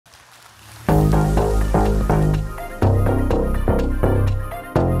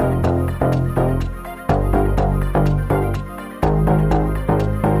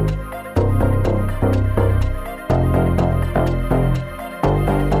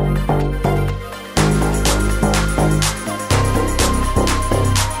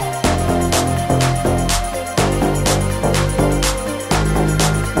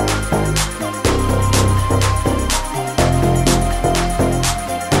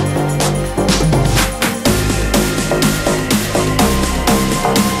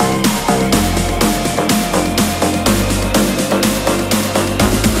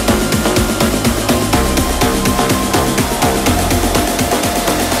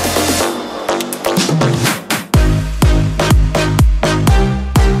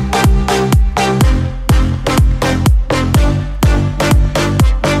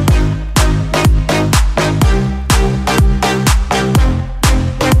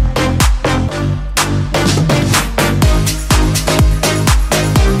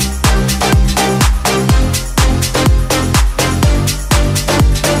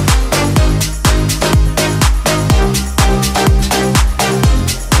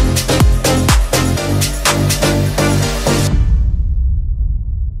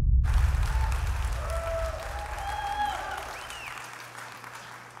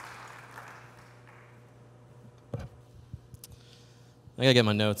I gotta get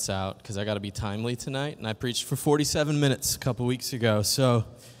my notes out because I gotta be timely tonight. And I preached for 47 minutes a couple weeks ago, so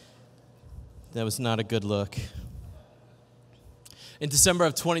that was not a good look. In December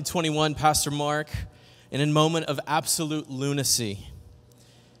of 2021, Pastor Mark, in a moment of absolute lunacy,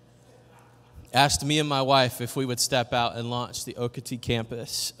 asked me and my wife if we would step out and launch the Okatie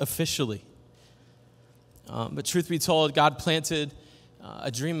Campus officially. But truth be told, God planted a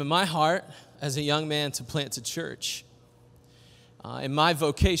dream in my heart as a young man to plant a church. And my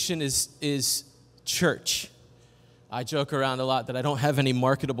vocation is church. I joke around a lot that I don't have any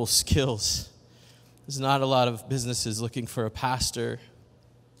marketable skills. There's not a lot of businesses looking for a pastor.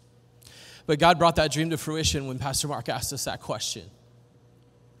 But God brought that dream to fruition when Pastor Mark asked us that question.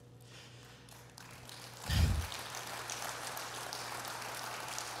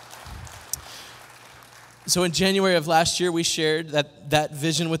 So in January of last year, we shared that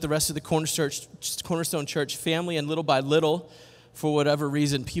vision with the rest of the Cornerstone Church family, and little by little, for whatever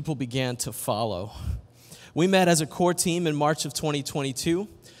reason, people began to follow. We met as a core team in March of 2022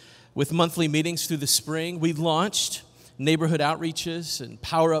 with monthly meetings through the spring. We launched neighborhood outreaches and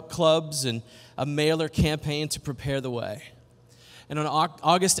power-up clubs and a mailer campaign to prepare the way. And on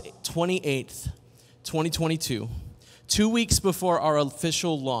August 28th, 2022, 2 weeks before our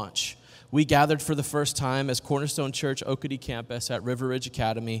official launch, we gathered for the first time as Cornerstone Church Okatie Campus at River Ridge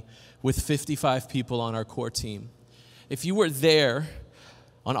Academy with 55 people on our core team. If you were there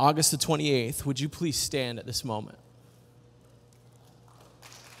on August the 28th, would you please stand at this moment?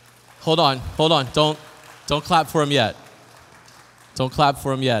 Hold on. Don't clap for him yet. Don't clap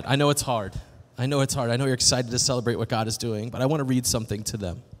for him yet. I know it's hard. I know you're excited to celebrate what God is doing, but I want to read something to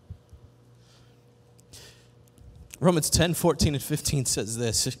them. Romans 10, 14, and 15 says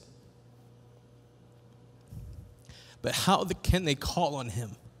this. But how can they call on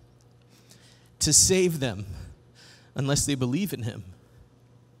him to save them unless they believe in him?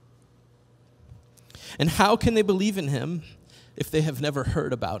 And how can they believe in him if they have never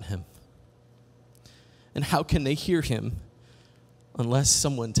heard about him? And how can they hear him unless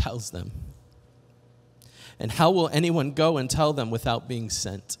someone tells them? And how will anyone go and tell them without being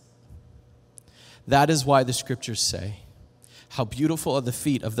sent? That is why the scriptures say, how beautiful are the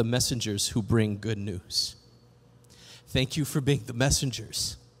feet of the messengers who bring good news. Thank you for being the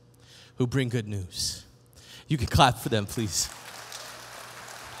messengers who bring good news. You can clap for them, please.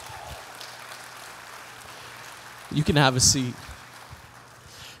 You can have a seat.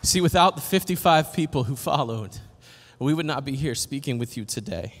 See, without the 55 people who followed, we would not be here speaking with you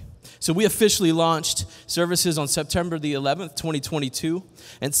today. So we officially launched services on September the 11th, 2022.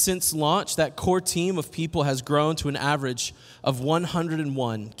 And since launch, that core team of people has grown to an average of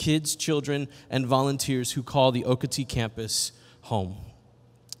 101 kids, children, and volunteers who call the Okatie Campus home.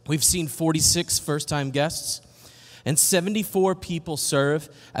 We've seen 46 first-time guests, and 74 people serve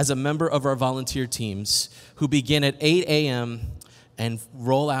as a member of our volunteer teams who begin at 8 a.m. and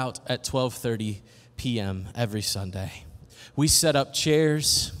roll out at 12:30 p.m. every Sunday. We set up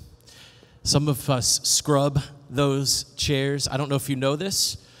chairs. Some of us scrub those chairs. I don't know if you know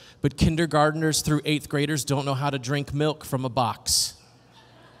this, but kindergartners through 8th graders don't know how to drink milk from a box.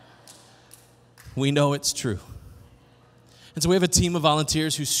 We know it's true. And so we have a team of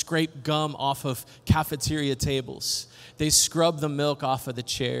volunteers who scrape gum off of cafeteria tables. They scrub the milk off of the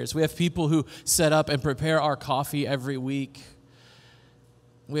chairs. We have people who set up and prepare our coffee every week.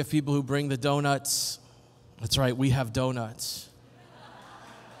 We have people who bring the donuts. That's right, we have donuts.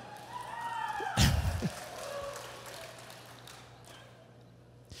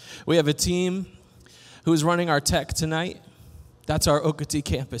 We have a team who is running our tech tonight. That's our Okatie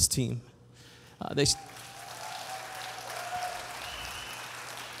Campus team. They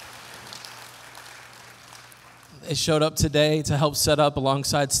showed up today to help set up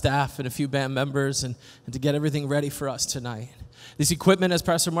alongside staff and a few band members and to get everything ready for us tonight. This equipment, as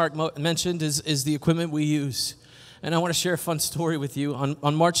Pastor Mark mentioned, is the equipment we use. And I want to share a fun story with you.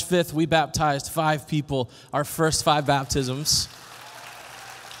 On March 5th, we baptized 5 people, our first 5 baptisms.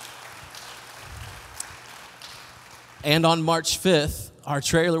 And on March 5th, our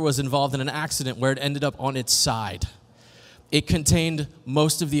trailer was involved in an accident where it ended up on its side. It contained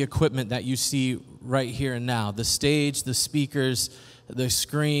most of the equipment that you see right here and now. The stage, the speakers, the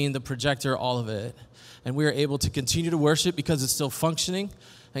screen, the projector, all of it. And we are able to continue to worship because it's still functioning.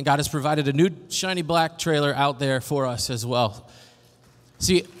 And God has provided a new shiny black trailer out there for us as well.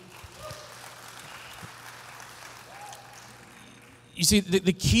 See, you see,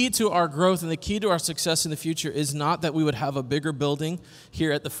 the key to our growth and the key to our success in the future is not that we would have a bigger building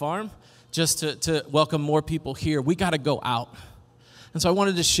here at the farm just to welcome more people here. We got to go out. And so I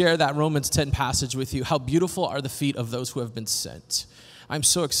wanted to share that Romans 10 passage with you. How beautiful are the feet of those who have been sent. I'm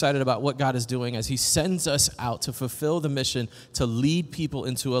so excited about what God is doing as he sends us out to fulfill the mission to lead people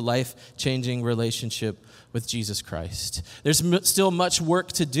into a life-changing relationship with Jesus Christ. There's still much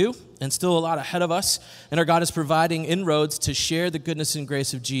work to do and still a lot ahead of us, and our God is providing inroads to share the goodness and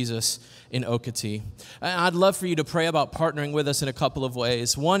grace of Jesus in Okatie. I'd love for you to pray about partnering with us in a couple of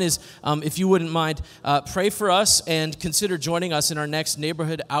ways. One is, if you wouldn't mind, pray for us and consider joining us in our next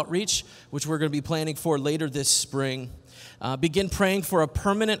neighborhood outreach, which we're going to be planning for later this spring. Begin praying for a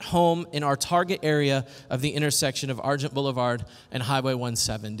permanent home in our target area of the intersection of Argent Boulevard and Highway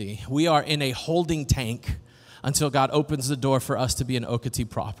 170. We are in a holding tank until God opens the door for us to be in Okatie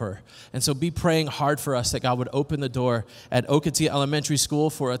proper. And so be praying hard for us that God would open the door at Okatie Elementary School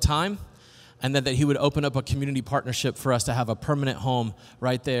for a time, and then that he would open up a community partnership for us to have a permanent home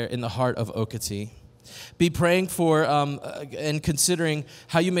right there in the heart of Okatie. Be praying for and considering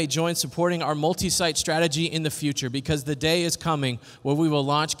how you may join supporting our multi-site strategy in the future, because the day is coming where we will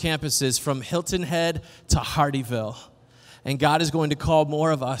launch campuses from Hilton Head to Hardyville. And God is going to call more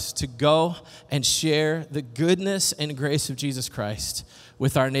of us to go and share the goodness and grace of Jesus Christ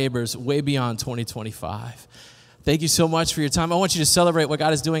with our neighbors way beyond 2025. Thank you so much for your time. I want you to celebrate what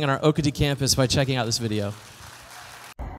God is doing on our Okatie campus by checking out this video.